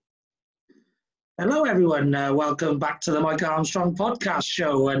Hello, everyone. Welcome back to the Mike Armstrong podcast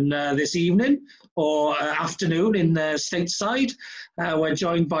show. And this evening or afternoon in stateside, we're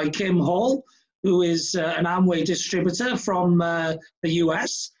joined by Kim Hall, who is an Amway distributor from the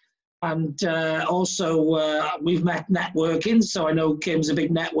US. And also, we've met networking, so I know Kim's a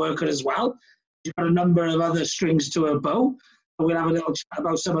big networker as well. She's got a number of other strings to her bow. We'll have a little chat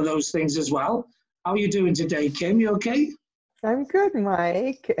about some of those things as well. How are you doing today, Kim? You okay? I'm good,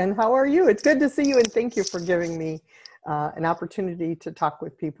 Mike. And how are you? It's good to see you, and thank you for giving me an opportunity to talk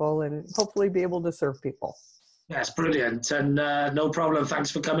with people and hopefully be able to serve people. Yes, brilliant. And no problem.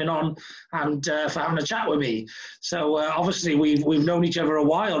 Thanks for coming on and for having a chat with me. So obviously we've known each other a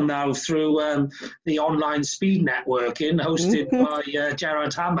while now through the online speed networking hosted by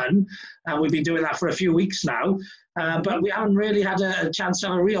Gerard Hammond. And we've been doing that for a few weeks now. But we haven't really had a chance to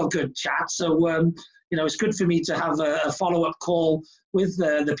have a real good chat. So, it's good for me to have a follow-up call with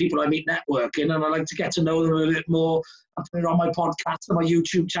the people I meet networking. And I like to get to know them a bit more. I put it on my podcast and my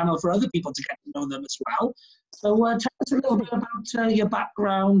YouTube channel for other people to get to know them as well. So tell us a little bit about your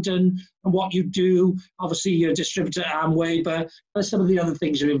background and what you do. Obviously, you're a distributor at Amway, but some of the other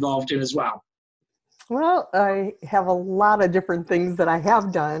things you're involved in as well. Well, I have a lot of different things that I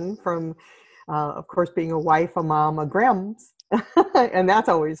have done from, of course, being a wife, a mom, a grams, and that's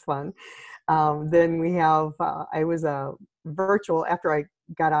always fun. Then we have, I was a virtual, after I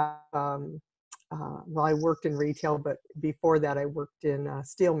got out, I worked in retail, but before that I worked in a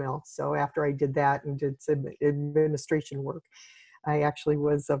steel mill. So after I did that and did some administration work, I actually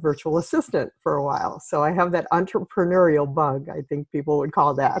was a virtual assistant for a while. So I have that entrepreneurial bug, I think people would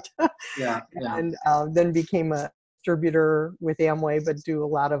call that. Yeah. And then became a distributor with Amway, but do a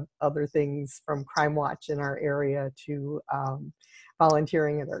lot of other things from Crime Watch in our area to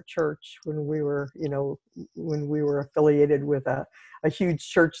volunteering at our church when we were affiliated with a huge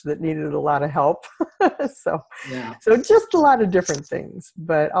church that needed a lot of help. So just a lot of different things,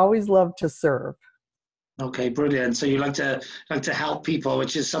 but always love to serve. Okay, brilliant. So you like to help people,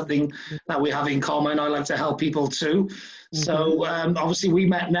 which is something that we have in common. I like to help people too. So obviously we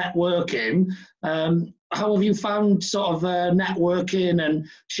met networking. How have you found sort of networking and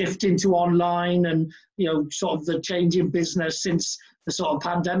shifting to online and, sort of the change in business since the sort of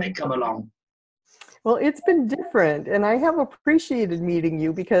pandemic come along? Well, it's been different, and I have appreciated meeting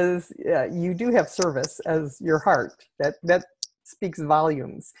you because you do have service as your heart. That speaks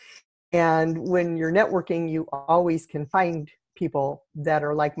volumes. And when you're networking, you always can find people that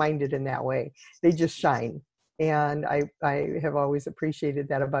are like-minded in that way. They just shine. And I have always appreciated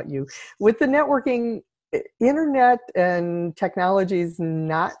that about you. With the networking, internet and technology is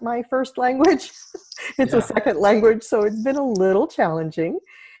not my first language. It's a second language, so it's been a little challenging.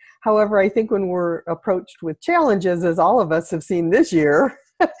 However, I think when we're approached with challenges, as all of us have seen this year,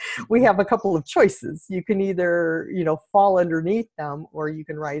 we have a couple of choices. You can either, fall underneath them or you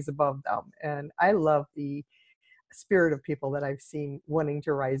can rise above them. And I love the spirit of people that I've seen wanting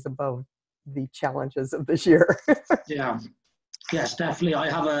to rise above the challenges of this year. Yeah. Yes, definitely. I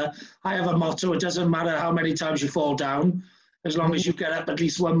have a motto. It doesn't matter how many times you fall down, as long as you get up at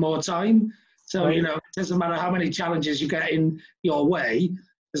least one more time. So, Right. it doesn't matter how many challenges you get in your way,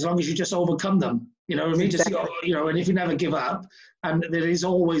 as long as you just overcome them. You know what I mean? Exactly. Just, and if you never give up, and there is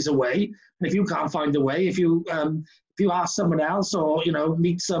always a way. And if you can't find a way, if you ask someone else or,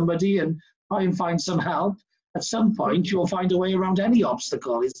 meet somebody and try and find some help, at some point you'll find a way around any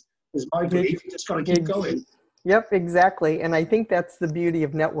obstacle is my belief. You just got to keep going. Yep, exactly. And I think that's the beauty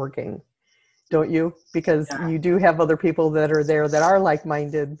of networking, don't you? Because you do have other people that are there that are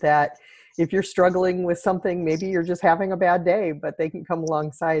like-minded, that if you're struggling with something, maybe you're just having a bad day, but they can come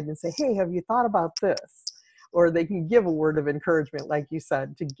alongside and say, hey, have you thought about this? Or they can give a word of encouragement, like you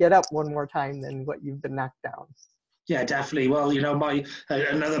said, to get up one more time than what you've been knocked down. Yeah, definitely. Well,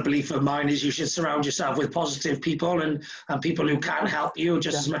 another belief of mine is you should surround yourself with positive people and people who can help you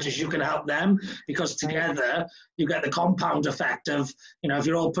just as much as you can help them, because together you get the compound effect of, if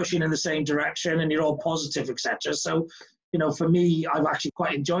you're all pushing in the same direction and you're all positive, etc. So, for me, I've actually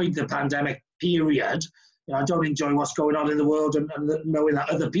quite enjoyed the pandemic period. I don't enjoy what's going on in the world and knowing that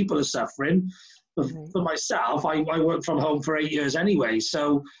other people are suffering. But for myself, I worked from home for 8 years anyway.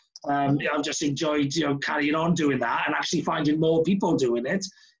 So I've just enjoyed, carrying on doing that and actually finding more people doing it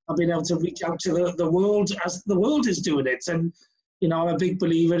and being able to reach out to the world as the world is doing it. And, I'm a big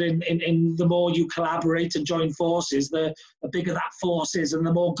believer in the more you collaborate and join forces, the bigger that force is and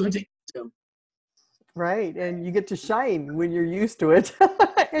the more good it can do. Right. And you get to shine when you're used to it.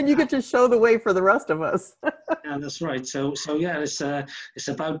 And you get to show the way for the rest of us. Yeah, that's right. So yeah, it's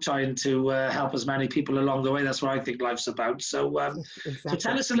about trying to help as many people along the way. That's what I think life's about. So tell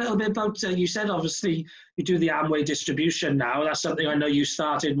Exactly. us a little bit about. You said obviously you do the Amway distribution now. That's something I know you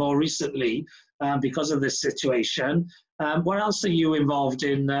started more recently because of this situation. What else are you involved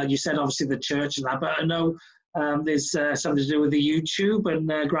in? You said obviously the church and that, but I know there's something to do with the YouTube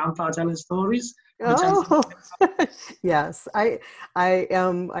and Grandpa telling stories. Can you tell us? Oh, yes. I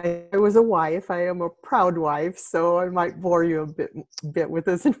was a wife. I am a proud wife, so I might bore you a bit with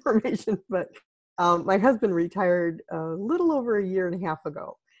this information. But my husband retired a little over a year and a half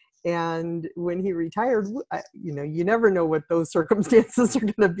ago. And when he retired, you never know what those circumstances are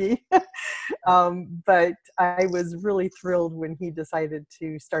going to be. But I was really thrilled when he decided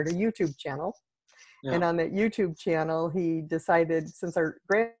to start a YouTube channel. Yeah. And on that YouTube channel, he decided, since our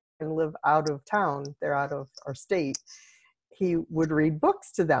grandchildren live out of town, they're out of our state, he would read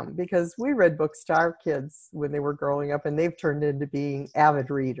books to them, because we read books to our kids when they were growing up, and they've turned into being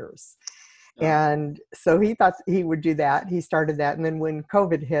avid readers. And so he thought he would do that. He started that. And then when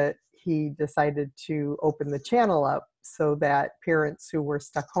COVID hit, he decided to open the channel up so that parents who were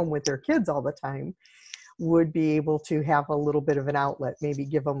stuck home with their kids all the time would be able to have a little bit of an outlet, maybe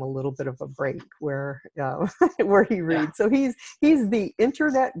give them a little bit of a break where where he reads. So he's the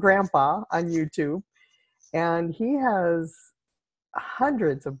internet grandpa on YouTube, and he has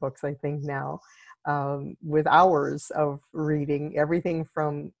hundreds of books, I think now, with hours of reading, everything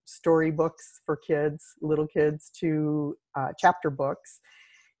from storybooks for kids, little kids, to chapter books.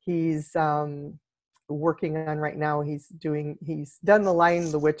 He's working on right now. He's done The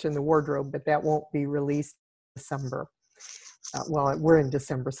Lion, the Witch, and the Wardrobe, but that won't be released December. Well, we're in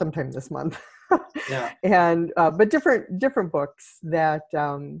December, sometime this month. Yeah. And but different books that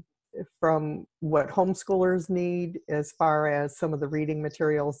from what homeschoolers need, as far as some of the reading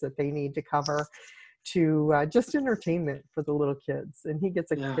materials that they need to cover, to just entertainment for the little kids, and he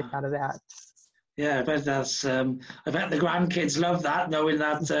gets a kick out of that. Yeah, I bet that's. I bet the grandkids love that, knowing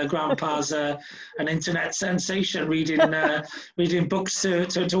that Grandpa's an internet sensation, reading books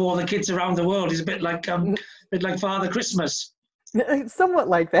to all the kids around the world. He's a bit like Father Christmas. Somewhat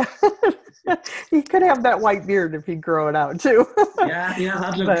like that. He could have that white beard if he'd grow it out too. Yeah,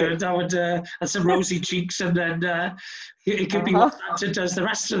 that'd look good. That would and some rosy cheeks, and then it could be what Santa does the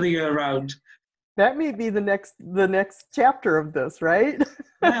rest of the year round. That may be the next chapter of this, right?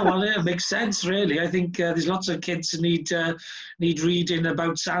 Yeah, well, it makes sense, really. I think there's lots of kids who need reading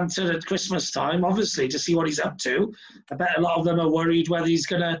about Santa at Christmas time, obviously, to see what he's up to. I bet a lot of them are worried whether he's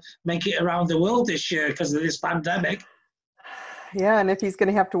going to make it around the world this year because of this pandemic. Yeah, and if he's going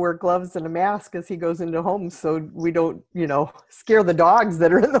to have to wear gloves and a mask as he goes into homes, so we don't, scare the dogs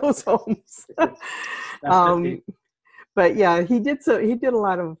that are in those homes. But yeah, he did a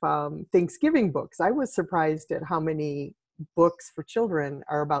lot of Thanksgiving books. I was surprised at how many books for children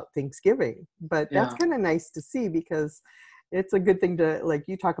are about Thanksgiving, but that's kind of nice to see, because it's a good thing to, like,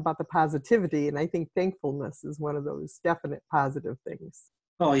 you talk about the positivity, and I think thankfulness is one of those definite positive things.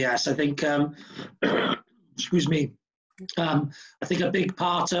 Oh yes, I think excuse me. I think a big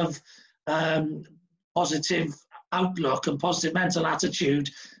part of positive outlook and positive mental attitude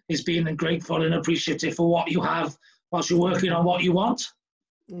is being grateful and appreciative for what you have whilst you're working on what you want.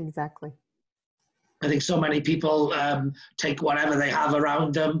 Exactly. I think so many people take whatever they have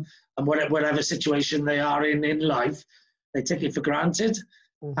around them, and whatever situation they are in life, they take it for granted.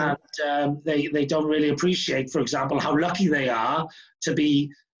 Mm-hmm. And they don't really appreciate, for example, how lucky they are to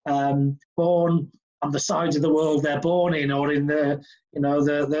be born on the side of the world they're born in, or in the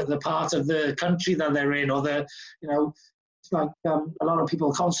part of the country that they're in, or it's like a lot of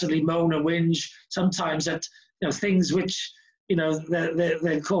people constantly moan and whinge sometimes at things which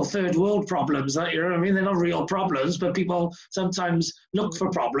they're called third world problems. You know what I mean? They're not real problems, but people sometimes look for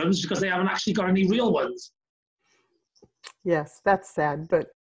problems because they haven't actually got any real ones. Yes, that's sad. But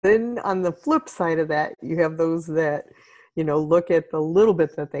then on the flip side of that, you have those that look at the little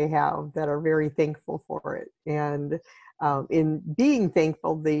bit that they have that are very thankful for it. And in being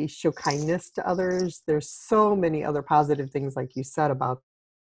thankful, they show kindness to others. There's so many other positive things, like you said, about.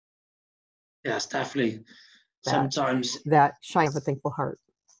 Yes, definitely. Sometimes that shine of a thankful heart.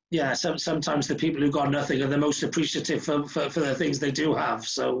 Yeah, sometimes the people who got nothing are the most appreciative for the things they do have.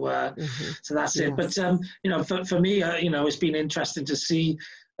 So so that's it. But for me, it's been interesting to see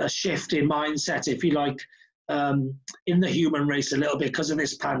a shift in mindset, if you like, in the human race a little bit, because of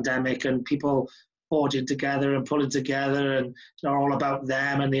this pandemic, and people hoarding together and pulling together, and all about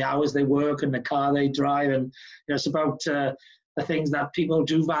them and the hours they work and the car they drive, and it's about the things that people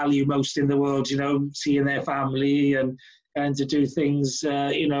do value most in the world, seeing their family and and to do things,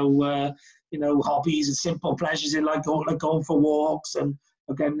 hobbies and simple pleasures in like going for walks and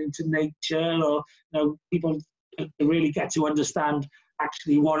getting into nature, or people really get to understand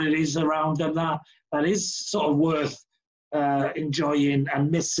actually what it is around them that is sort of worth enjoying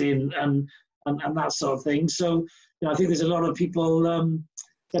and missing and that sort of thing. So I think there's a lot of people going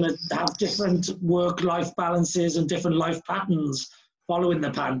to have different work-life balances and different life patterns following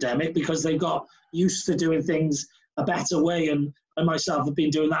the pandemic because they got used to doing things a better way. And I myself have been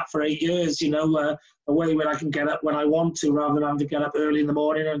doing that for 8 years, a way where I can get up when I want to rather than having to get up early in the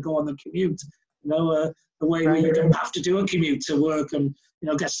morning and go on the commute. A way where you don't have to do a commute to work and,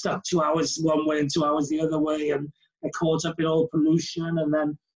 get stuck 2 hours one way and 2 hours the other way and get caught up in all pollution and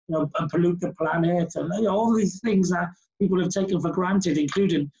then, and pollute the planet and all these things that people have taken for granted,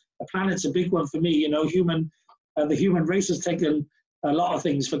 including the planet's a big one for me. The human race has taken a lot of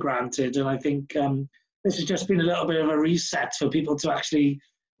things for granted. And I think this has just been a little bit of a reset for people to actually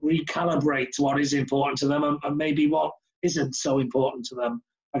recalibrate what is important to them and maybe what isn't so important to them,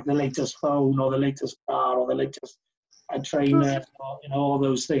 like the latest phone or the latest car or the latest trainer, or, all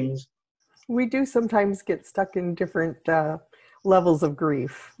those things. We do sometimes get stuck in different levels of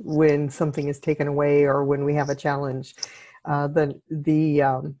grief when something is taken away or when we have a challenge. And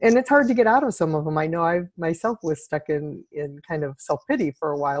it's hard to get out of some of them. I know I myself was stuck in kind of self-pity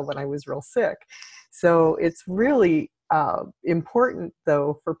for a while when I was real sick. So it's really important,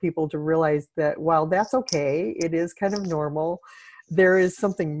 though, for people to realize that while that's okay, it is kind of normal, there is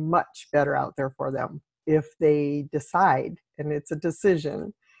something much better out there for them if they decide, and it's a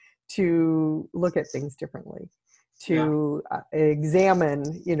decision, to look at things differently, to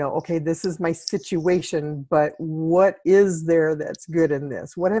examine, okay, this is my situation, but what is there that's good in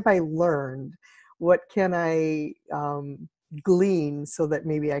this? What have I learned? What can I glean so that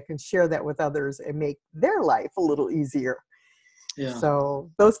maybe I can share that with others and make their life a little easier? Yeah. So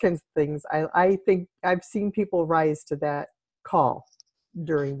those kinds of things, I think I've seen people rise to that call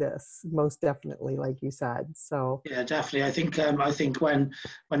during this, most definitely, like you said. So yeah, definitely. I think when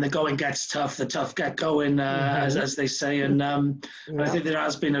the going gets tough, the tough get going, as they say. And I think there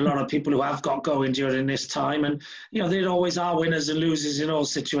has been a lot of people who have got going during this time. And there always are winners and losers in all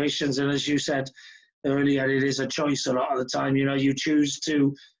situations. And as you said earlier, it is a choice a lot of the time. You choose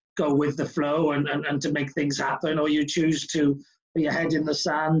to go with the flow and to make things happen, or you choose to put your head in the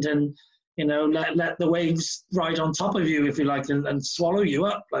sand and let the waves ride on top of you, if you like, and swallow you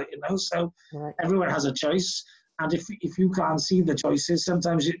up, so everyone has a choice. And if you can't see the choices,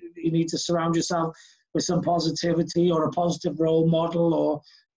 sometimes you need to surround yourself with some positivity or a positive role model, or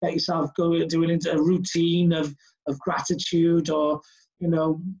let yourself doing into a routine of gratitude, or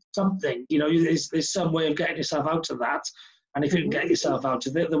something. There's some way of getting yourself out of that. And if you can get yourself out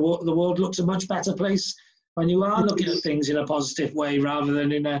of it, the world looks a much better place when you are looking at things in a positive way rather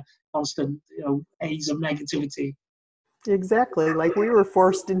than in a constant, haze of negativity. Exactly. Like we were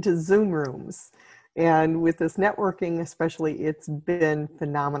forced into Zoom rooms. And with this networking especially, it's been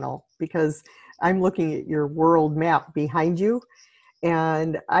phenomenal because I'm looking at your world map behind you.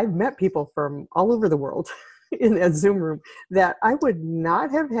 And I've met people from all over the world in that Zoom room that I would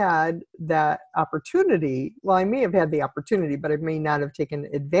not have had that opportunity. Well, I may have had the opportunity, but I may not have taken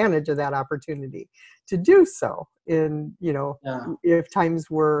advantage of that opportunity to do so in, if times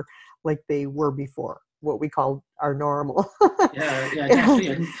were like they were before, what we call our normal. Yeah, definitely.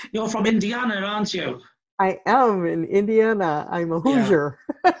 And you're from Indiana, aren't you? I am in Indiana. I'm a Hoosier.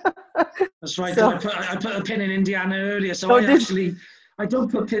 Yeah. That's right. So, I put a pin in Indiana earlier, so I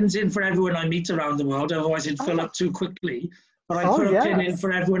don't put pins in for everyone I meet around the world, otherwise it'd fill up too quickly. But I put a pin in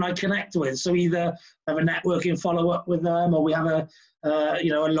for everyone I connect with. So either have a networking follow-up with them, or we have a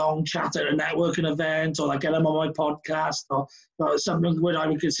long chat at a networking event, or I get them on my podcast, or something where I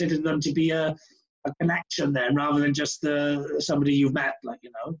would consider them to be a connection then, rather than just somebody you've met,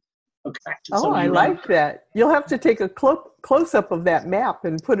 a connection. Oh, I like that. You'll have to take a close-up of that map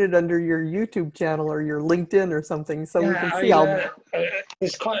and put it under your YouTube channel or your LinkedIn or something, so we can see all.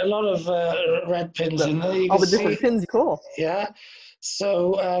 There's quite a lot of red pins in there. All the different pins, cool. Yeah.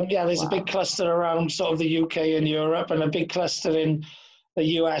 So there's a big cluster around sort of the UK and Europe, and a big cluster in the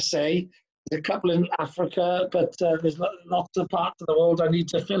USA. There's a couple in Africa, but there's lots of parts of the world I need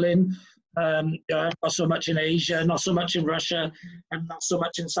to fill in. Not so much in Asia, not so much in Russia, and not so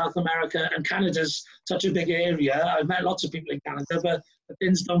much in South America. And Canada's such a big area. I've met lots of people in Canada, but the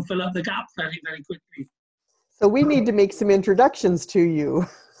pins don't fill up the gap very, very quickly. So we need to make some introductions to you.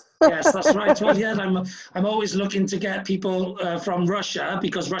 Yes, that's right. Well, yeah, I'm always looking to get people from Russia,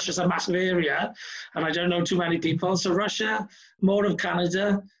 because Russia's a massive area, and I don't know too many people. So Russia, more of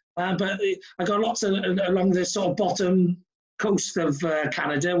Canada, But I got lots along the sort of bottom coast of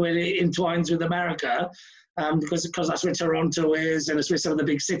Canada, where it entwines with America, because that's where Toronto is, and it's where some of the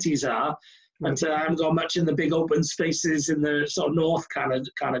big cities are. But I haven't got much in the big open spaces in the sort of North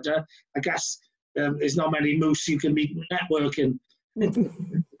Canada. I guess there's not many moose you can meet networking.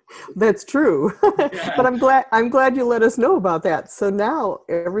 That's true. Yeah. But I'm glad you let us know about that. So now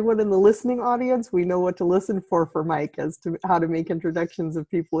everyone in the listening audience, we know what to listen for Mike as to how to make introductions of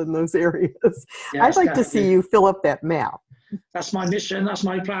people in those areas. Yes, I'd like to see you fill up that map. That's my mission. That's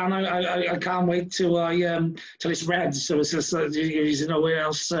my plan. I can't wait till it's red. So it's just there's nowhere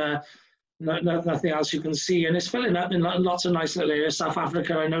else. Nothing else you can see, and it's filling up in lots of nice little areas. South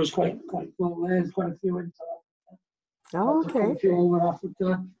Africa, I know, is quite full. There's quite a few in. Oh, okay. Quite a few over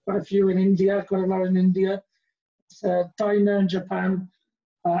Africa. Quite a few in India. Quite a lot in India. China and Japan.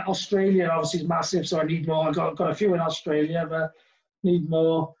 Australia obviously is massive, so I need more. I got a few in Australia, but need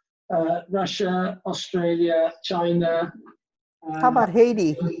more. Russia, Australia, China. How about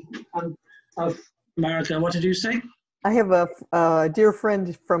Haiti? And South America. What did you say? I have a dear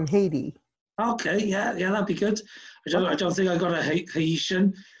friend from Haiti. Okay, yeah, that'd be good. I don't think I got a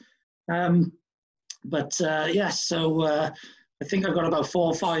Haitian, but yes. So I think I've got about 4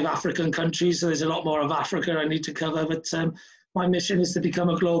 or 5 African countries. So there's a lot more of Africa I need to cover. But my mission is to become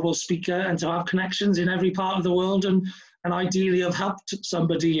a global speaker and to have connections in every part of the world, and ideally have helped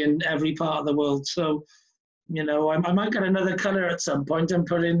somebody in every part of the world. So, I might get another colour at some point and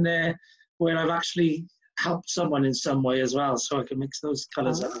put in there where I've actually helped someone in some way as well, so I can mix those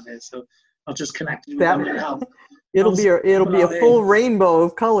colours up in there. So not just connected with them to help. It'll be a full rainbow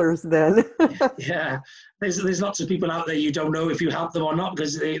of colors then. Yeah, there's lots of people out there you don't know if you help them or not,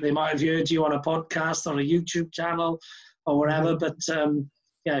 because they might have heard you on a podcast or a YouTube channel or whatever. But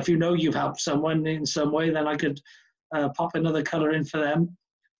yeah, if you've helped someone in some way, then I could pop another colour in for them,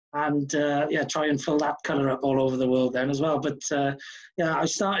 and try and fill that colour up all over the world then as well. But yeah, I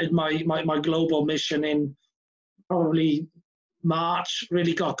started my global mission in probably March,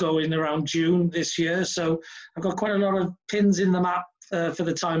 really got going around June this year. So I've got quite a lot of pins in the map for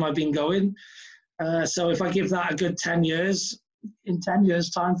the time I've been going. So if I give that a good 10 years, in 10 years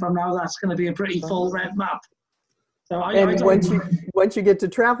time from now, that's going to be a pretty full red map. So once you get to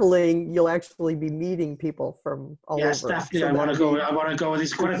traveling, you'll actually be meeting people from all over. Yes, definitely. So I want to go.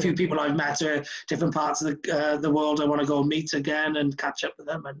 There's quite a few people I've met different parts of the world. I want to go meet again and catch up with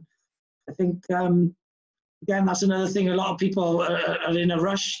them. And I think again, that's another thing. A lot of people are in a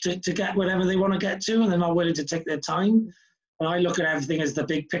rush to get whatever they want to get to, and they're not willing to take their time. And I look at everything as the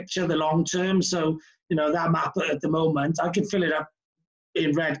big picture, the long term. So that map at the moment, I can fill it up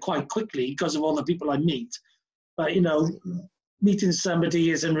in red quite quickly because of all the people I meet. But, meeting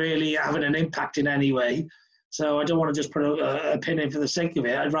somebody isn't really having an impact in any way. So I don't want to just put a pin in for the sake of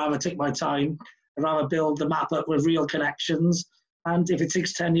it. I'd rather take my time. I'd rather build the map up with real connections. And if it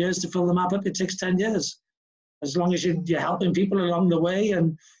takes 10 years to fill the map up, it takes 10 years. As long as you're helping people along the way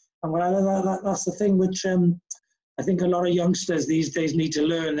and whatever, that's the thing which I think a lot of youngsters these days need to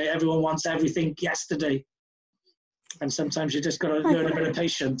learn. That everyone wants everything yesterday. And sometimes you just got to learn a bit of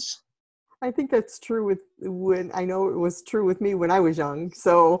patience. I think that's true I know it was true with me when I was young.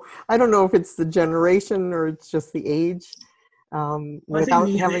 So I don't know if it's the generation or it's just the age. Without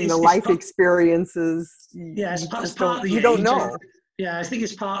having the life experiences, yeah, it's part of the you age. Don't know. Yeah, I think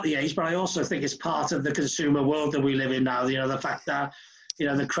it's part of the age, but I also think it's part of the consumer world that we live in now. The fact that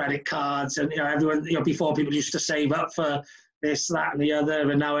the credit cards and everyone. Before people used to save up for this, that, and the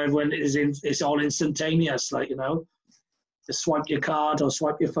other, and now everyone it's all instantaneous. Just swipe your card or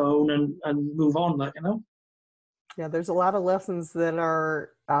swipe your phone and move on. Yeah, there's a lot of lessons that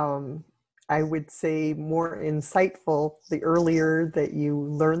are, I would say, more insightful the earlier that you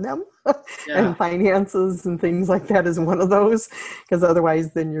learn them. Yeah. And finances and things like that is one of those, because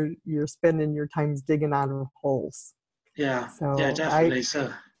otherwise then you're spending your time digging out of holes. Yeah, so yeah, definitely.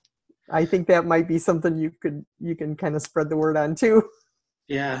 I think that might be something you can kind of spread the word on too.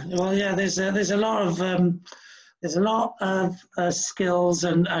 Yeah, well, yeah, there's a lot of skills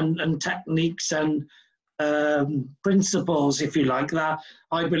and techniques and principles, if you like, that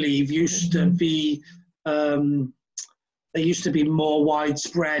I believe used to be they used to be more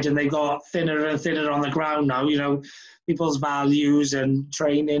widespread, and they got thinner and thinner on the ground now. People's values and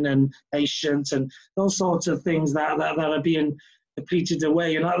training and patience and those sorts of things that are being depleted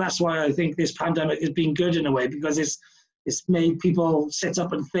away. And that's why I think this pandemic has been good in a way, because it's made people sit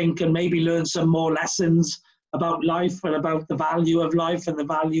up and think and maybe learn some more lessons about life and about the value of life and the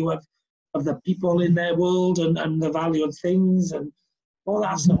value of the people in their world and the value of things and all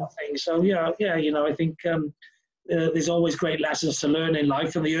that sort of thing. So I think there's always great lessons to learn in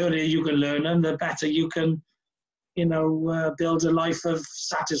life, and the earlier you can learn them, the better you can, build a life of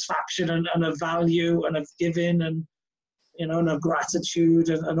satisfaction and of value and of giving and, and of gratitude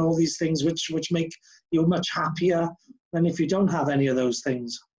and all these things which make you much happier than if you don't have any of those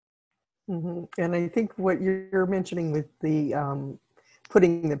things. Mm-hmm. And I think what you're mentioning with the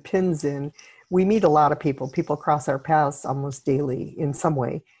putting the pins in, we meet a lot of people. People cross our paths almost daily in some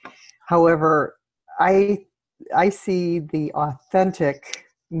way. However, I see the authentic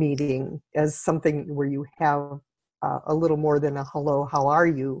meeting as something where you have a little more than a hello, how are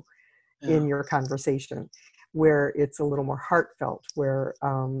you in your conversation, where it's a little more heartfelt, where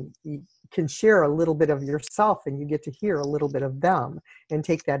you can share a little bit of yourself and you get to hear a little bit of them and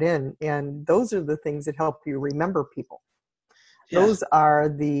take that in. And those are the things that help you remember people. Yeah. Those are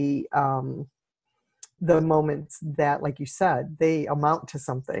the moments that, like you said, they amount to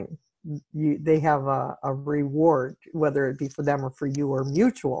something. They have a reward, whether it be for them or for you or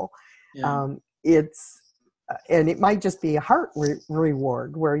mutual. Yeah. And it might just be a heart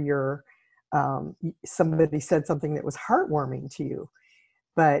reward where you're somebody said something that was heartwarming to you.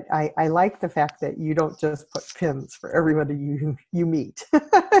 But I like the fact that you don't just put pins for everybody you meet.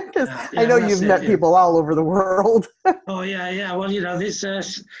 Because I know you've met people all over the world. Oh, yeah. Well,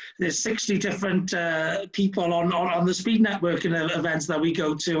 there's 60 different people on the speed networking events that we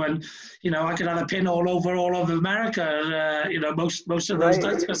go to. And, I could have a pin all over America, most of those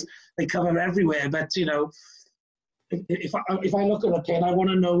times, because they cover everywhere. But, if I look at a pin, I want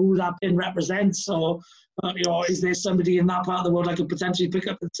to know who that pin represents. Or, is there somebody in that part of the world I could potentially pick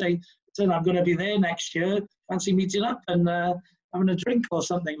up and say, I'm going to be there next year, fancy meeting up and having a drink or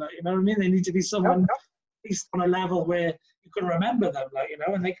something, like, you know what I mean? They need to be someone at least on a level where you can remember them, like,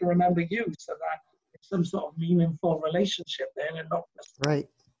 and they can remember you, so that it's some sort of meaningful relationship there and not just... Right.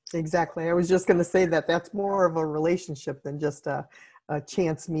 Exactly. I was just going to say that that's more of a relationship than just a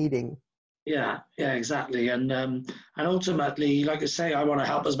chance meeting. Yeah, exactly. And ultimately, like I say, I want to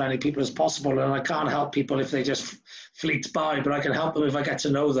help as many people as possible, and I can't help people if they just fleet by, but I can help them if I get to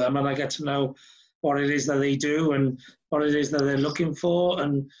know them and I get to know what it is that they do and what it is that they're looking for,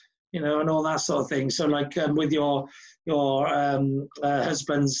 and and all that sort of thing. So like with your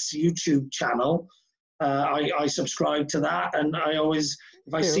husband's YouTube channel, I subscribe to that, and I always,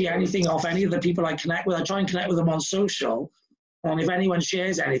 if I see anything off any of the people I connect with, I try and connect with them on social. And if anyone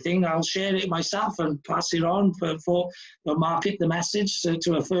shares anything, I'll share it myself and pass it on for market the message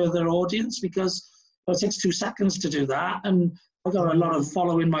to a further audience, because it takes 2 seconds to do that. And I've got a lot of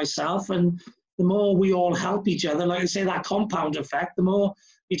following myself. And the more we all help each other, like I say, that compound effect, the more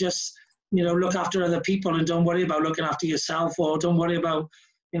you just, look after other people and don't worry about looking after yourself, or don't worry about,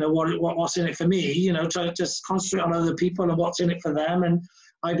 what's in it for me, try to just concentrate on other people and what's in it for them. And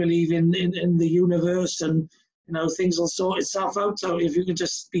I believe in the universe, and things will sort itself out. So if you can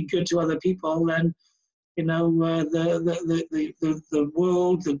just be good to other people, then the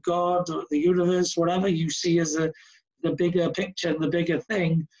world, the God, or the universe, whatever you see as the bigger picture, the bigger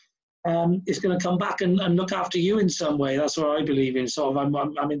thing, is going to come back and look after you in some way. That's what I believe in. Sort of,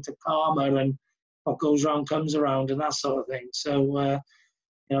 I'm into karma, and what goes around comes around, and that sort of thing. So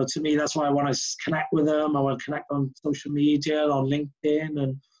to me, that's why I want to connect with them. I want to connect on social media, on LinkedIn,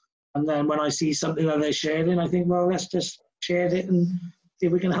 and then when I see something that they're sharing, I think, well, let's just share it and see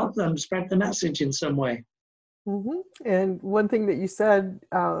if we can help them spread the message in some way. Mm-hmm. And one thing that you said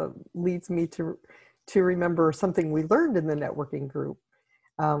leads me to remember something we learned in the networking group,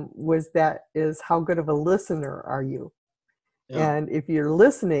 was how good of a listener are you? Yeah. And if you're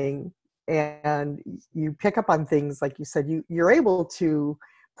listening and you pick up on things, like you said, you're able to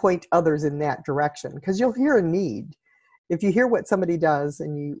point others in that direction, because you'll hear a need. If you hear what somebody does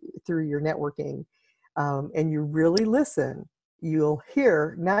and through your networking, and you really listen, you'll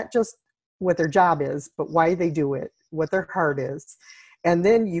hear not just what their job is, but why they do it, what their heart is. And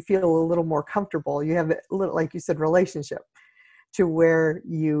then you feel a little more comfortable. You have a little, like you said, relationship to where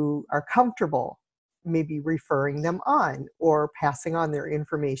you are comfortable maybe referring them on or passing on their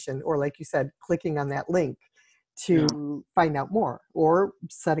information, or like you said, clicking on that link to find out more, or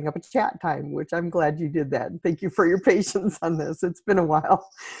setting up a chat time, which I'm glad you did that. Thank you for your patience on this. It's been a while.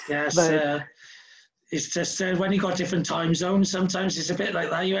 Yes, it's just when you got different time zones, sometimes it's a bit like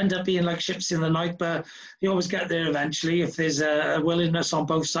that. You end up being like ships in the night, but you always get there eventually if there's a willingness on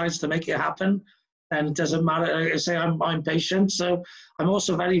both sides to make it happen. And it doesn't matter. Like I say, I'm patient, so I'm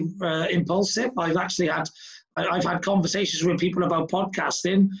also very impulsive. I've had conversations with people about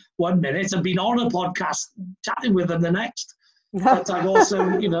podcasting 1 minute and been on a podcast chatting with them the next. But I've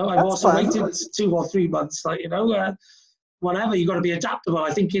also, waited 2 or 3 months, whatever. You've got to be adaptable.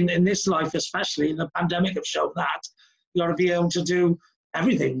 I think in this life, especially, the pandemic have shown that. You've got to be able to do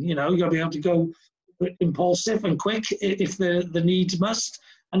everything, you know. You've got to be able to go impulsive and quick if the needs must.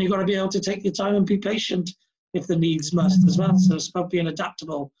 And you've got to be able to take your time and be patient if the needs must as well. So it's about being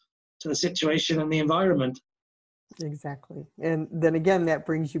adaptable to the situation and the environment. Exactly. And then again, that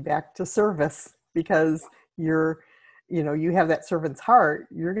brings you back to service, because you have that servant's heart.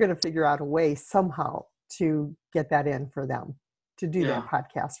 You're going to figure out a way somehow to get that in for them, to do that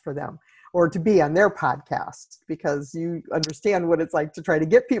podcast for them, or to be on their podcast, because you understand what it's like to try to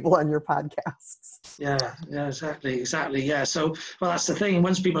get people on your podcasts. Yeah, exactly. Yeah. So, well, that's the thing.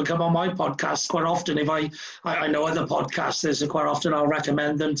 Once people come on my podcast, quite often, if I know other podcasters, so quite often I'll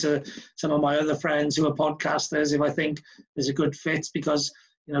recommend them to some of my other friends who are podcasters if I think there's a good fit, because,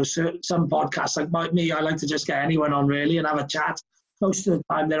 you know, some podcasts like me, I like to just get anyone on really and have a chat. Most of the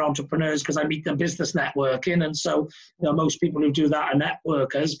time they're entrepreneurs because I meet them business networking. And so, you know, most people who do that are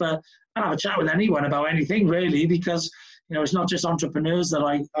networkers, but I have a chat with anyone about anything really, because, you know, it's not just entrepreneurs that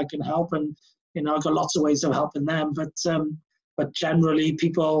I can help, and, you know, I've got lots of ways of helping them, but generally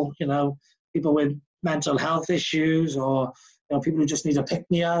people, you know, people with mental health issues, or, you know, people who just need a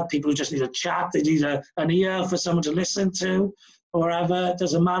pick-me-up, people who just need a chat, they need an ear for someone to listen to, or whatever, it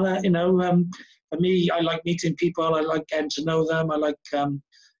doesn't matter, you know. For me, I like meeting people, I like getting to know them, I like and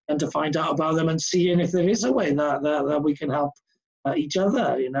to find out about them and seeing if there is a way that we can help each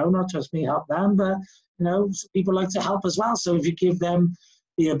other, you know, not just me help them, but, you know, people like to help as well. So if you give them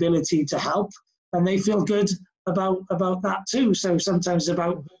the ability to help, and they feel good about that too. So sometimes it's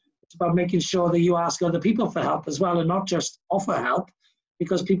about making sure that you ask other people for help as well, and not just offer help,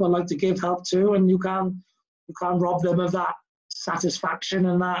 because people like to give help too, and you can't rob them of that satisfaction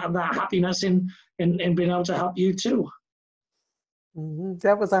and that happiness in being able to help you too. Mm-hmm.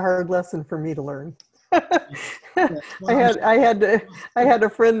 That was a hard lesson for me to learn. I had a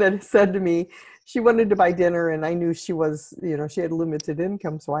friend that said to me, she wanted to buy dinner, and I knew she was, you know, she had limited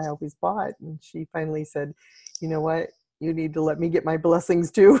income, so I always bought. And she finally said, you know what, you need to let me get my blessings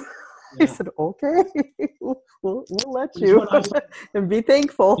too. I said, okay, we'll let you, and be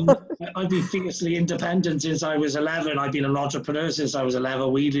thankful. I've been fiercely independent since I was 11. I've been an entrepreneur since I was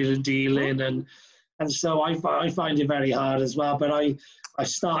 11, wheeling and dealing, and so I find it very hard as well. But I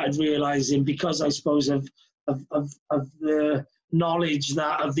started realizing, because I suppose of the knowledge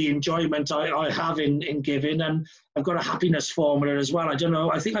of the enjoyment I have in giving, and I've got a happiness formula as well. I don't know,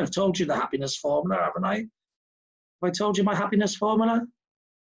 I think I've told you the happiness formula, haven't I? Have I told you my happiness formula?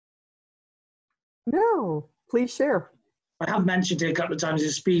 No, please share. I have mentioned it a couple of times in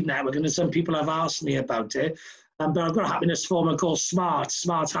Speed Network, and some people have asked me about it. But I've got a happiness formula called SMART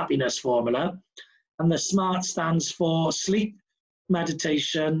happiness formula. And the SMART stands for sleep,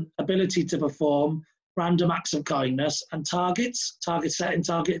 meditation, ability to perform, random acts of kindness, and target setting,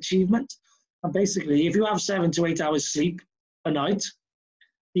 target achievement. And basically, if you have 7 to 8 hours sleep a night,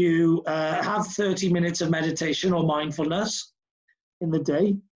 you have 30 minutes of meditation or mindfulness in the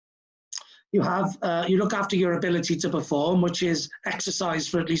day. You have you look after your ability to perform, which is exercise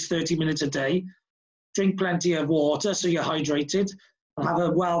for at least 30 minutes a day, drink plenty of water so you're hydrated, and have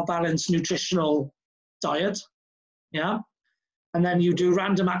a well-balanced nutritional diet, yeah? And then you do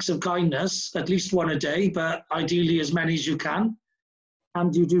random acts of kindness, at least one a day, but ideally as many as you can.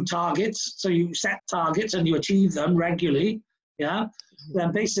 And you do targets, so you set targets and you achieve them regularly, yeah?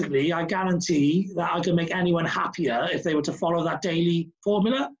 Then basically, I guarantee that I can make anyone happier if they were to follow that daily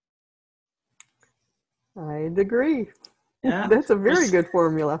formula. I'd agree. Yeah, that's a very good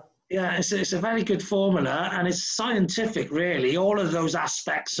formula. Yeah, it's a very good formula, and it's scientific, really. All of those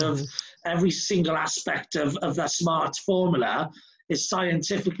aspects of every single aspect of the SMART formula is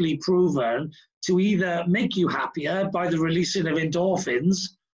scientifically proven to either make you happier by the releasing of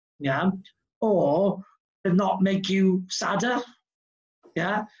endorphins, yeah, or to not make you sadder,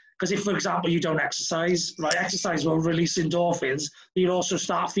 yeah. Because if, for example, you don't exercise, right, exercise will release endorphins, you'll also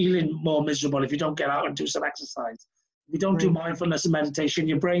start feeling more miserable if you don't get out and do some exercise. If you don't do mindfulness and meditation,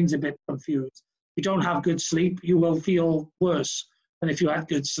 your brain's a bit confused. If you don't have good sleep, you will feel worse than if you had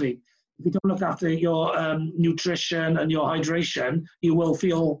good sleep. If you don't look after your nutrition and your hydration, you will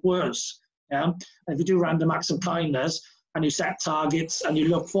feel worse. Yeah. And if you do random acts of kindness and you set targets and you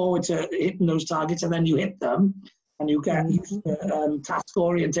look forward to hitting those targets and then you hit them, and you get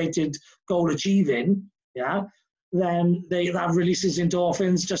task-orientated goal achieving, yeah, then that releases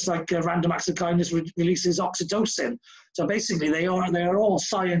endorphins, just like random acts of kindness releases oxytocin. So basically, they are all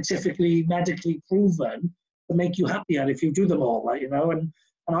scientifically, medically proven to make you happier if you do them all, right, you know. And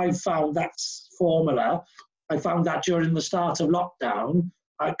I found that formula. I found that during the start of lockdown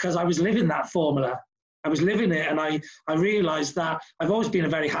because I was living that formula. I was living it, and I realized that I've always been a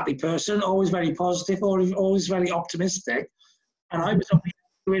very happy person, always very positive, always very optimistic. And I was only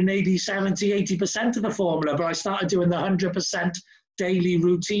doing maybe 70, 80% of the formula, but I started doing the 100% daily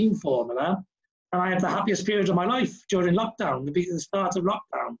routine formula. And I had the happiest period of my life during lockdown, the start of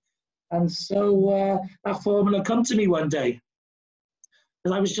lockdown. And so that formula come to me one day.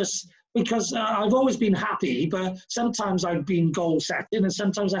 And I was just, because I've always been happy, but sometimes I've been goal setting and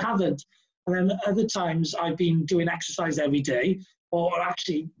sometimes I haven't. And then other times I've been doing exercise every day, or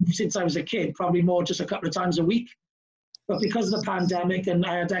actually since I was a kid, probably more just a couple of times a week. But because of the pandemic and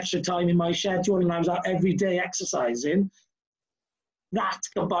I had extra time in my schedule and I was out every day exercising, that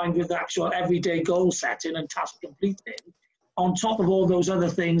combined with the actual everyday goal setting and task completing, on top of all those other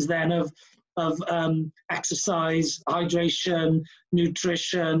things then of exercise, hydration,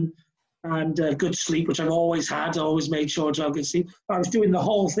 nutrition, and good sleep, which I've always had. I always made sure to have good sleep. I was doing the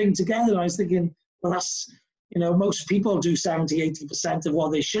whole thing together. And I was thinking, well, that's, most people do 70, 80% of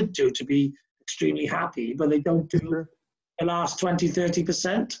what they should do to be extremely happy, but they don't do the last 20,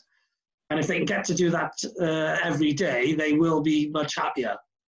 30%. And if they can get to do that every day, they will be much happier.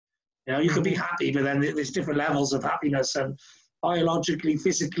 You could be happy, but then there's different levels of happiness, and biologically,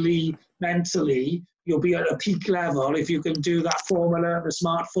 physically, mentally, you'll be at a peak level if you can do that formula, the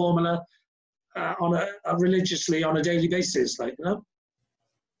SMART formula, religiously on a daily basis,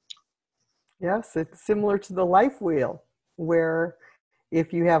 Yes, it's similar to the life wheel, where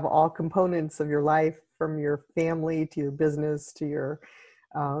if you have all components of your life, from your family to your business to your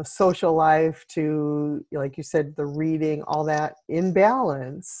social life to, like you said, the reading, all that in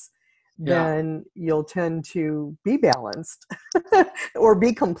balance, then you'll tend to be balanced or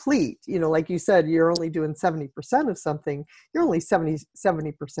be complete. Like you said, you're only doing 70% of something. You're only 70%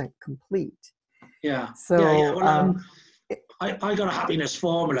 complete. Yeah. So Well, I got a happiness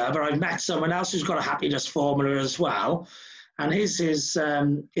formula, but I've met someone else who's got a happiness formula as well. And his is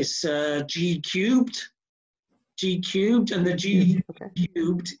G cubed. G cubed, and the G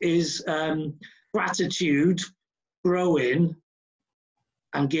cubed is gratitude, growing,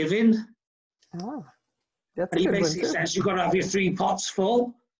 and giving. Oh, that's and he basically says you've got to have your 3 pots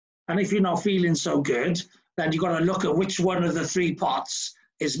full, and if you're not feeling so good, then you've got to look at which one of the 3 pots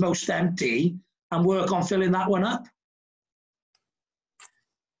is most empty and work on filling that one up.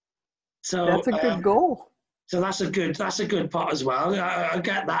 So that's a good goal. So that's a good pot as well. I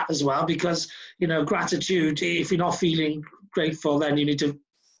get that as well, because gratitude, if you're not feeling grateful, then you need to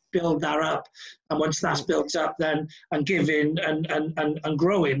build that up. And once that's built up, then and giving and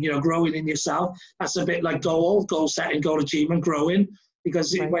growing, growing in yourself. That's a bit like goal setting, goal achievement, growing.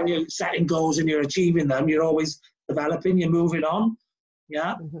 Because when you're setting goals and you're achieving them, you're always developing, you're moving on.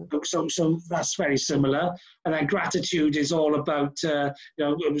 Yeah. So that's very similar. And then gratitude is all about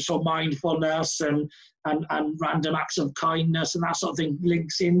so mindfulness and random acts of kindness, and that sort of thing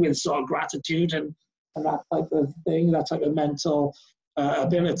links in with sort of gratitude and that type of thing, that type of mental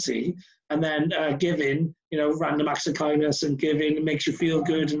ability. And then giving, random acts of kindness and giving makes you feel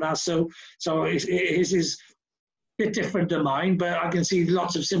good, and that. So his is a bit different than mine, but I can see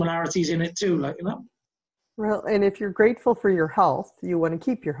lots of similarities in it too, Well, and if you're grateful for your health, you want to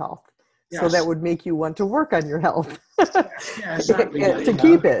keep your health. Yes. So that would make you want to work on your health yeah, exactly. to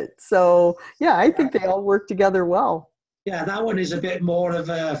keep it. So, I think they all work together well. Yeah, that one is a bit more of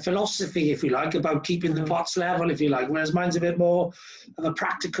a philosophy, if you like, about keeping the pots level, if you like, whereas mine's a bit more of a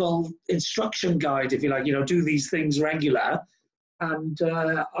practical instruction guide, if you like, do these things regular. And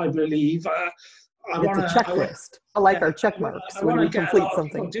I believe it's a checklist. I like our check marks when we complete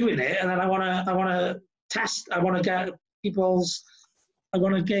something. Doing it, and then I want to test. I want to get I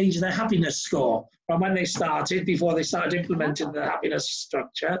want to gauge their happiness score from when they started, before they started implementing the happiness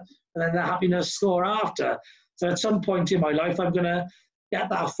structure, and then the happiness score after. So at some point in my life, I'm going to get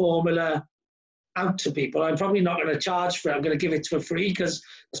that formula out to people. I'm probably not going to charge for it. I'm going to give it for free, because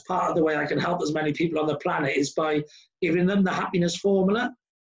as part of the way I can help as many people on the planet is by giving them the happiness formula.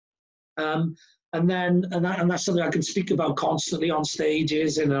 And that's something I can speak about constantly on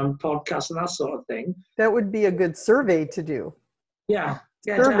stages and on podcasts and that sort of thing. That would be a good survey to do. Yeah.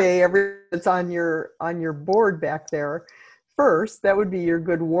 Survey that's on your board back there. First, that would be your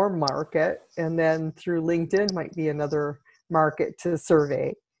good warm market, and then through LinkedIn might be another market to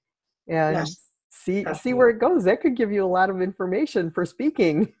survey, and see where it goes. That could give you a lot of information for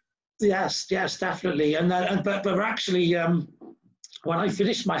speaking. Yes, definitely. But we're actually when I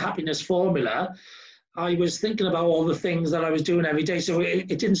finished my happiness formula, I was thinking about all the things that I was doing every day. So it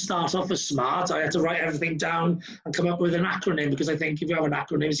didn't start off as SMART. I had to write everything down and come up with an acronym, because I think if you have an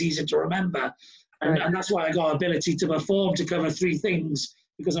acronym, it's easier to remember. And that's why I got ability to perform, to cover 3 things,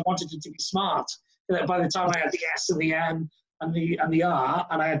 because I wanted it to be SMART. By the time I had the S and the M and the R,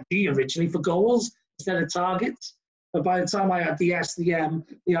 and I had G originally for goals instead of targets. But by the time I had the S, the M,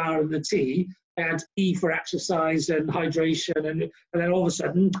 the R, and the T, I had E for exercise and hydration, and then all of a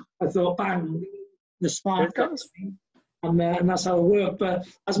sudden I thought, bang, the smart comes to me, and that's how it worked. But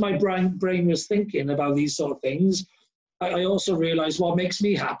as my brain was thinking about these sort of things, I also realized what makes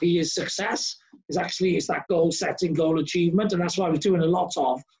me happy is success. Is that goal setting, goal achievement, and that's what I was doing a lot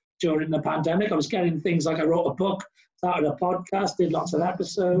of during the pandemic. I was getting things like I wrote a book, started a podcast, did lots of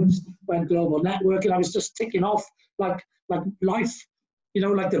episodes, went global networking. I was just ticking off like life,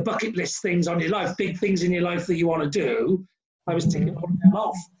 like the bucket list things on your life, big things in your life that you want to do. I was ticking all of them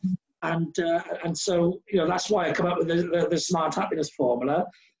off, and so that's why I come up with the smart happiness formula.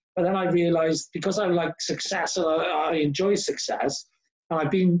 But then I realized, because I like success and I enjoy success, and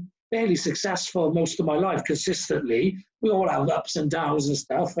I've been fairly successful most of my life consistently. We all have ups and downs and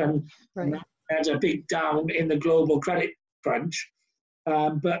stuff, and I had a big down in the global credit crunch.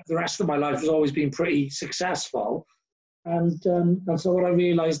 But the rest of my life has always been pretty successful. And so what I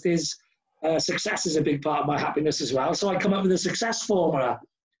realized is success is a big part of my happiness as well. So I come up with a success formula,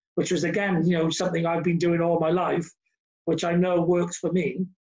 which was, again, something I've been doing all my life, which I know works for me.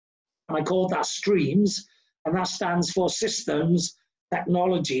 And I called that STREAMS, and that stands for systems,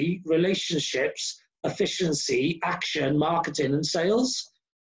 technology, relationships, efficiency, action, marketing, and sales,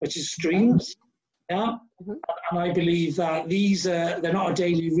 which is STREAMS. Yeah. Mm-hmm. And I believe that they're not a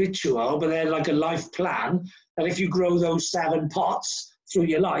daily ritual, but they're like a life plan, that if you grow those 7 pots through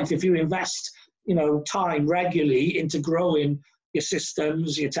your life, if you invest, time regularly into growing your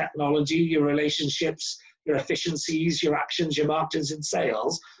systems, your technology, your relationships, your efficiencies, your actions, your margins and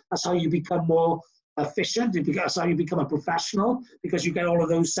sales, that's how you become more efficient. That's how you become a professional, because you get all of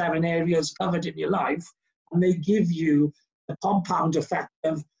those 7 areas covered in your life, and they give you the compound effect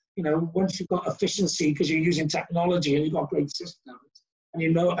of, once you've got efficiency because you're using technology and you've got great systems,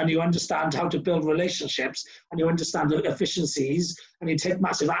 and you understand how to build relationships, and you understand the efficiencies, and you take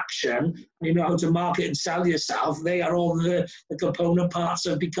massive action, and you know how to market and sell yourself. They are all the component parts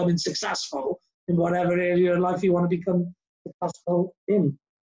of becoming successful in whatever area of life you want to become successful in.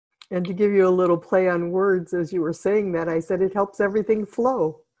 And to give you a little play on words, as you were saying that, I said it helps everything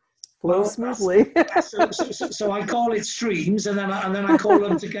flow smoothly. So I call it streams, and then I call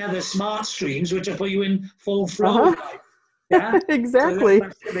them together smart streams, which will put you in full flow. Uh-huh. Yeah, exactly.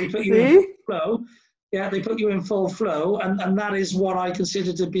 So they put you in full flow. Yeah, they put you in full flow, and that is what I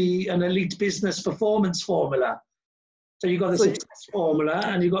consider to be an elite business performance formula. So you've got the success formula,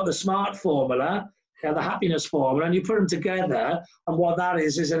 and you've got the smart formula, the happiness formula, and you put them together, and what that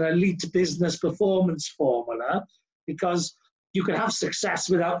is an elite business performance formula, because you can have success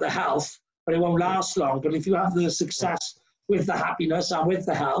without the health, but it won't last long. But if you have the success with the happiness and with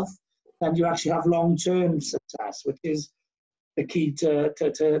the health, then you actually have long-term success, which is the key to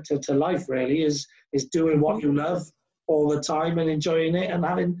life, really, is doing what you love all the time and enjoying it and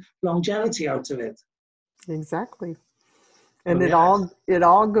having longevity out of it. Exactly. And it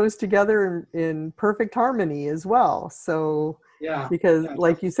all goes together in perfect harmony as well. So because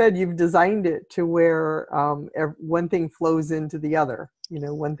like you said, you've designed it to where one thing flows into the other.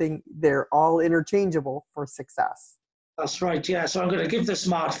 One thing, they're all interchangeable for success. That's right. Yeah. So I'm going to give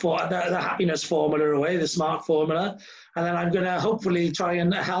the happiness formula away, the smart formula, and then I'm going to hopefully try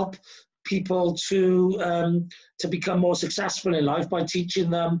and help people to become more successful in life by teaching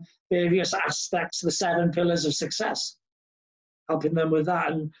them various aspects, the 7 pillars of success, helping them with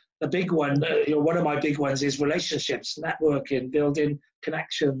that. And the big one, one of my big ones is relationships, networking, building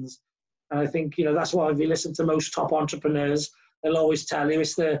connections. And I think, that's why if you listen to most top entrepreneurs, they'll always tell you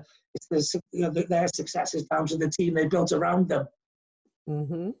their success is down to the team they built around them.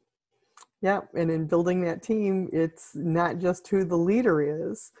 Mm-hmm. Yeah. And in building that team, it's not just who the leader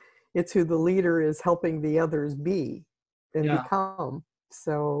is, it's who the leader is helping the others be and become.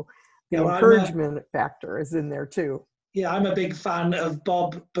 So the encouragement factor is in there too. Yeah, I'm a big fan of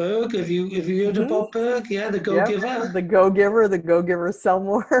Bob Burg. Have you heard of Bob Burg? Yeah, the go-giver. Yep. The go-giver sell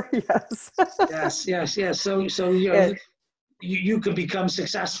more. Yes. Yes. So you can become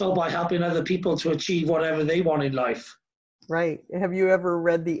successful by helping other people to achieve whatever they want in life. Right. Have you ever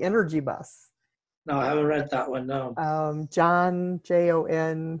read The Energy Bus? No, I haven't read that one, no. John,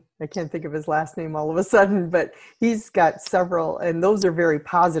 Jon, I can't think of his last name all of a sudden, but he's got several, and those are very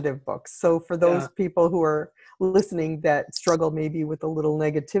positive books. So for those people who are listening that struggle maybe with a little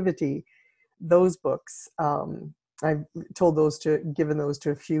negativity, those books, I've given those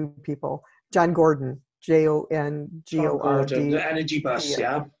to a few people. John Gordon, Jongord. The Energy Bus,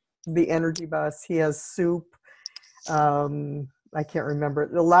 The Energy Bus. He has Soup. I can't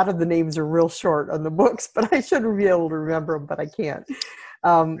remember. A lot of the names are real short on the books, but I should be able to remember them, but I can't.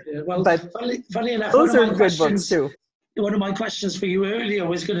 Well, But funny enough, those are good books too. One of my questions for you earlier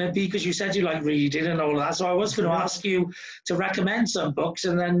was going to be, because you said you like reading and all that, so I was going to ask you to recommend some books,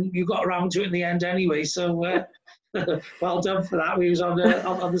 and then you got around to it in the end anyway. So well done for that. We was on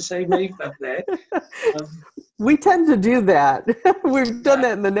the same wavelength there. We tend to do that. We've done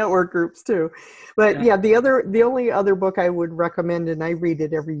that in the network groups too. But yeah, the only other book I would recommend, and I read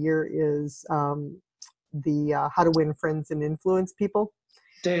it every year, is the How to Win Friends and Influence People.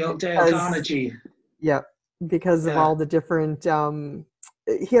 Dale Carnegie. Yeah, because of all the different,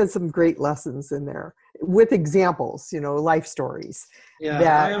 he has some great lessons in there with examples, life stories.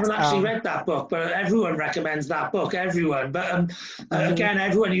 Yeah, I haven't actually read that book, but everyone recommends that book, everyone. But again,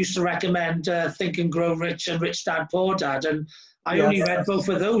 everyone used to recommend Think and Grow Rich and Rich Dad, Poor Dad. And I only read both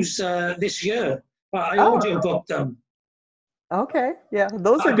of those this year, but I audiobooked them. Okay, yeah,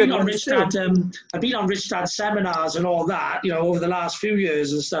 those are good ones too. I've been on Rich Dad seminars and all that, over the last few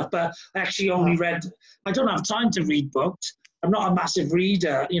years and stuff, but I actually only read, I don't have time to read books. I'm not a massive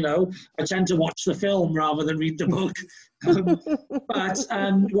reader, I tend to watch the film rather than read the book. But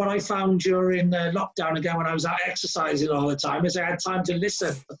what I found during lockdown, again, when I was out exercising all the time, is I had time to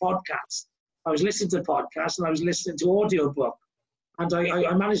listen to podcasts. I was listening to podcasts and I was listening to audiobook. And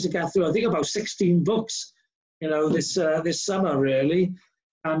I managed to get through, I think, about 16 books, this summer, really.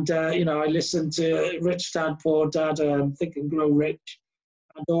 And, I listened to Rich Dad, Poor Dad, Think and Grow Rich.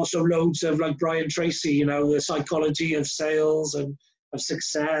 And also loads of like Brian Tracy, the psychology of sales and of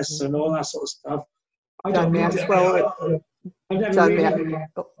success and all that sort of stuff. John Maxwell.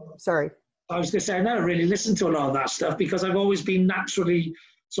 Sorry. I was going to say, I never really listened to a lot of that stuff because I've always been naturally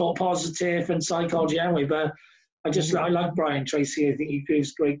sort of positive and psychology anyway. But I like Brian Tracy. I think he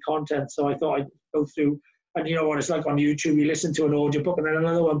gives great content. So I thought I'd go through. And you know what it's like on YouTube, you listen to an audiobook and then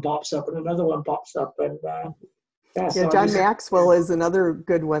another one pops up and another one pops up. And John Maxwell is another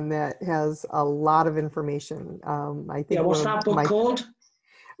good one that has a lot of information. I think. What's that book called?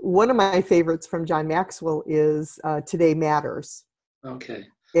 One of my favorites from John Maxwell is Today Matters. Okay.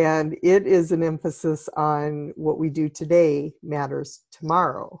 And it is an emphasis on what we do today matters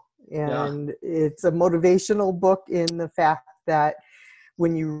tomorrow. And it's a motivational book in the fact that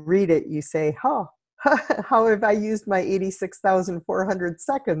when you read it, you say, how have I used my 86,400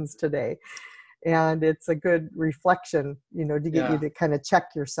 seconds today? And it's a good reflection, to get you to kind of check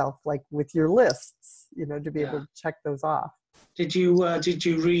yourself, like with your lists, to be able to check those off. Did you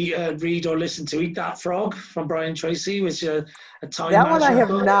read or listen to Eat That Frog from Brian Tracy? Was a time that one I have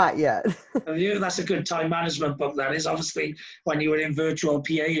book? Not yet. Have you? That's a good time management book. That is obviously when you were in virtual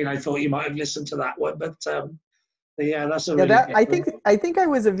PA, and I thought you might have listened to that one. But that's a really good one. I think I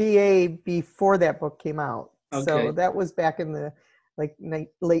was a VA before that book came out. Okay. So that was back in the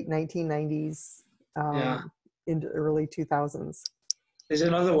late 1990s into early 2000s. There's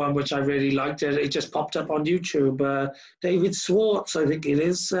another one which I really liked. It just popped up on YouTube. David Swartz, I think it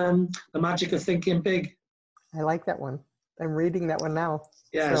is. The Magic of Thinking Big. I like that one. I'm reading that one now.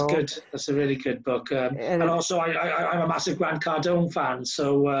 Yeah, it's good. That's a really good book. And also, I'm a massive Grant Cardone fan.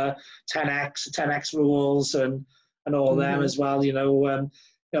 So 10X rules, and all them as well.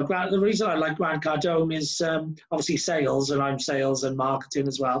 Grant, the reason I like Grant Cardone is obviously sales, and I'm sales and marketing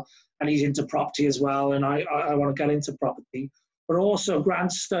as well. And he's into property as well. And I want to get into property. But also,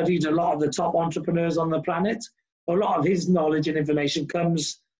 Grant studied a lot of the top entrepreneurs on the planet. A lot of his knowledge and information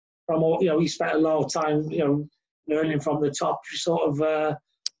comes from, he spent a lot of time, learning from the top sort of,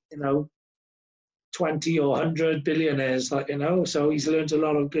 20 or 100 billionaires, so he's learned a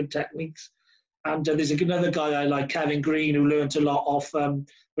lot of good techniques. And there's another guy I like, Kevin Green, who learned a lot off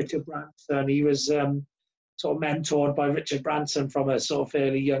Richard Branson. He was sort of mentored by Richard Branson from a sort of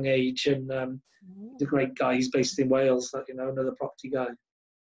fairly young age, and he's a great guy. He's based in Wales, another property guy.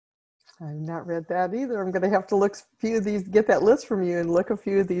 I've not read that either. I'm going to have to look a few of these, get that list from you and look a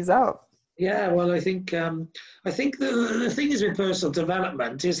few of these out. Yeah, well, I think the thing is with personal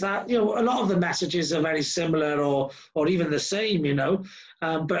development is that, a lot of the messages are very similar or even the same,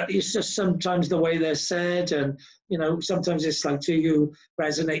 but it's just sometimes the way they're said, and, sometimes it's like, do you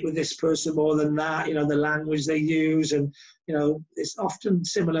resonate with this person more than that, the language they use, and, it's often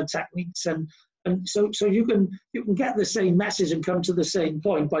similar techniques, and so you can get the same message and come to the same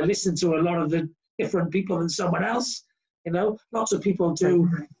point by listening to a lot of the different people than someone else. Lots of people do,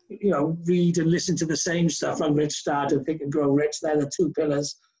 read and listen to the same stuff like Rich Dad and Think and Grow Rich. They're the two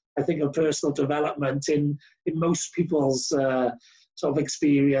pillars, I think, of personal development in most people's sort of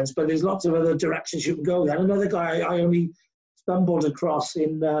experience. But there's lots of other directions you can go there. Another guy I only stumbled across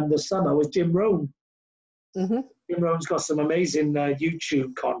in the summer was Jim Rohn. Mm-hmm. Jim Rohn's got some amazing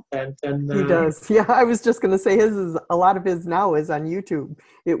YouTube content, and He does. Yeah, I was just going to say a lot of his now is on YouTube.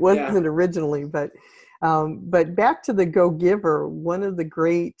 It wasn't originally, but back to the Go Giver. One of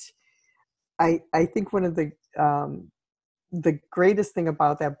the I think one of the greatest thing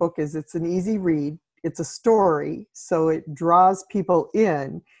about that book is it's an easy read. It's a story, so it draws people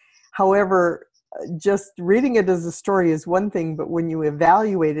in. However, just reading it as a story is one thing, but when you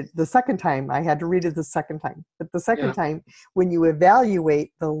evaluate it the second time, I had to read it the second time, but the second time, when you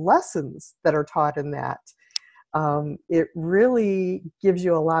evaluate the lessons that are taught in that, it really gives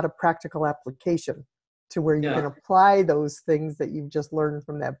you a lot of practical application to where you can apply those things that you've just learned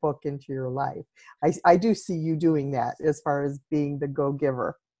from that book into your life. I do see you doing that as far as being the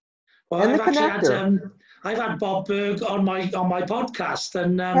go-giver. Well, and I've had Bob Berg on my podcast,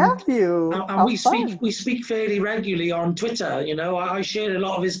 and have you? And we speak fairly regularly on Twitter. You know, I share a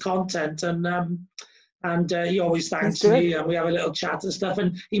lot of his content, and he always thanks me, and we have a little chat and stuff.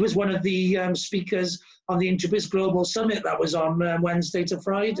 And he was one of the speakers on the Introbiz Global Summit that was on Wednesday to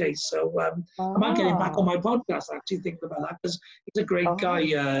Friday. So I might get him back on my podcast, actually, thinking about that, because he's a great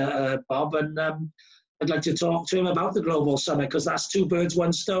guy, Bob, and I'd like to talk to him about the Global Summit, because that's two birds,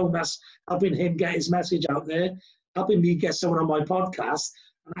 one stone. That's helping him get his message out there, helping me get someone on my podcast,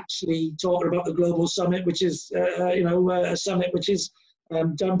 and actually talking about the Global Summit, which is, a summit which is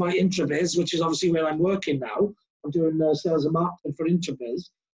done by Introbiz, which is obviously where I'm working now. I'm doing sales and marketing for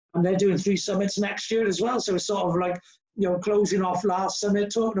Introbiz, and they're doing 3 summits next year as well. So it's sort of like, closing off last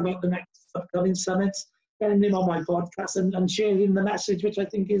summit, talking about the next upcoming summits, getting him on my podcast and sharing the message, which I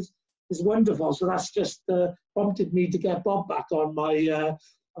think is wonderful. So that's just prompted me to get Bob back on my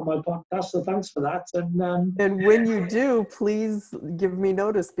podcast. So thanks for that. And when you do, please give me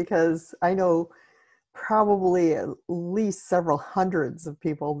notice, because I know probably at least several hundreds of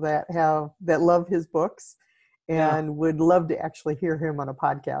people that love his books and would love to actually hear him on a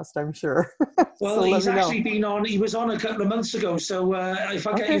podcast, I'm sure. Well, so he's actually been on, he was on a couple of months ago. So if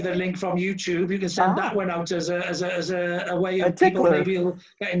I get you the link from YouTube, you can send that one out as a way of people maybe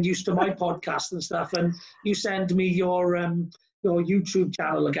getting used to my podcast and stuff. And you send me your YouTube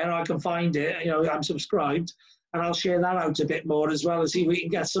channel again, I can find it. I'm subscribed. And I'll share that out a bit more as well, and see if we can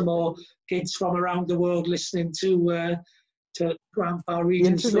get some more kids from around the world listening to Grandpa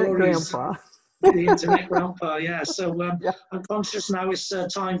reading stories. Grandpa. The internet grandpa, yeah. So I'm conscious now it's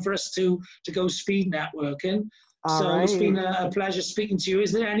time for us to go speed networking. It's been a pleasure speaking to you.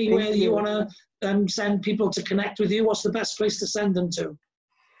 Is there anywhere you want to send people to connect with you? What's the best place to send them to?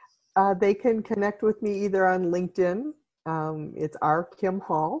 They can connect with me either on LinkedIn. It's R. Kim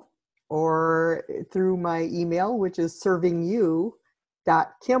Hall, or through my email, which is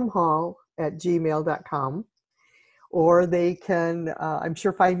servingyou.kimhall@gmail.com. Or they can, I'm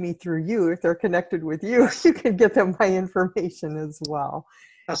sure, find me through you. If they're connected with you, you can get them my information as well.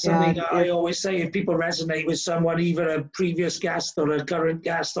 That's something I always say. If people resonate with someone, either a previous guest or a current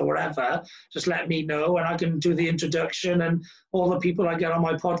guest or whatever, just let me know, and I can do the introduction. And all the people I get on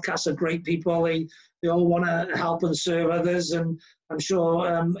my podcast are great people. They all want to help and serve others. And I'm sure,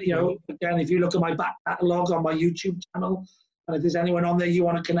 again, if you look at my back catalogue on my YouTube channel, and if there's anyone on there you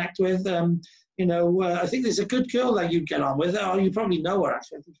want to connect with, I think there's a good girl that you get on with. Oh, you probably know her,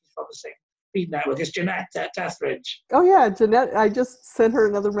 actually. I think she's from the same feed network. It's Jeanette Deathridge. Oh, yeah, Jeanette. I just sent her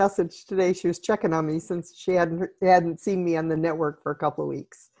another message today. She was checking on me since she hadn't seen me on the network for a couple of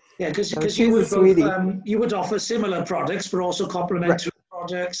weeks. Yeah, because you would offer similar products, but also complementary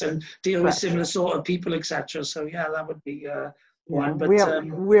projects and deal with similar sort of people, etc. So, yeah, that would be one. But we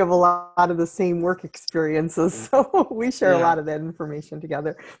have a lot of the same work experiences, so we share a lot of that information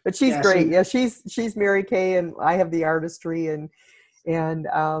together. But she's great. So, she's Mary Kay, and I have the artistry, and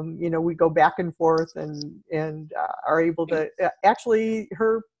we go back and forth and are able to actually,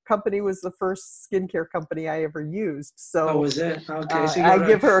 her company was the first skincare company I ever used. So was it? Okay. So I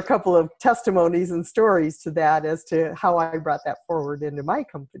give her a couple of testimonies and stories to that as to how I brought that forward into my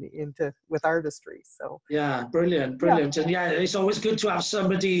company, with artistry. So yeah, brilliant. And it's always good to have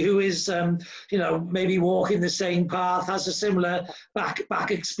somebody who is, maybe walking the same path, has a similar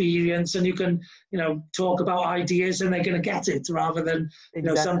back experience, and you can, talk about ideas and they're going to get it, rather than,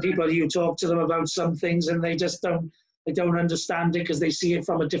 some people, you talk to them about some things and they just don't understand it because they see it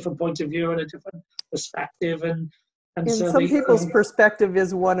from a different point of view and a different perspective. And so some people's perspective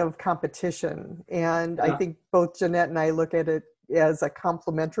is one of competition. And I think both Jeanette and I look at it as a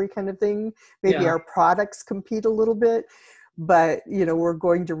complementary kind of thing. Maybe our products compete a little bit, but we're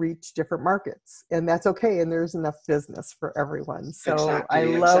going to reach different markets, and that's okay. And there's enough business for everyone. So I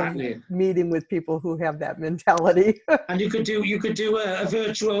love meeting with people who have that mentality. And you could do a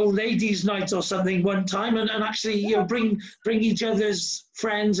virtual ladies' night or something one time, and actually bring each other's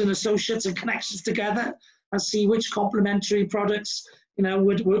friends and associates and connections together, and see which complementary products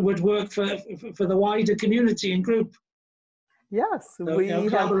would work for the wider community and group. Yes, so,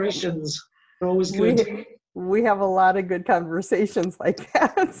 collaborations are always good. We have a lot of good conversations like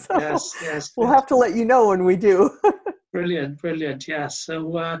that. So yes. We'll have to let you know when we do. Brilliant. Yes.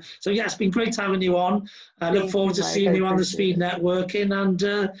 So it's been great having you on. I look forward to seeing you on the speed networking, and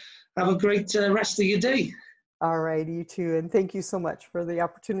have a great rest of your day. All right, you too. And thank you so much for the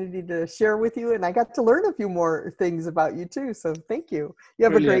opportunity to share with you. And I got to learn a few more things about you too. So thank you. You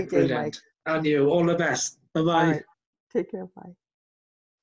have a great day, Mike. And you. All the best. Bye-bye. All right. Take care. Bye.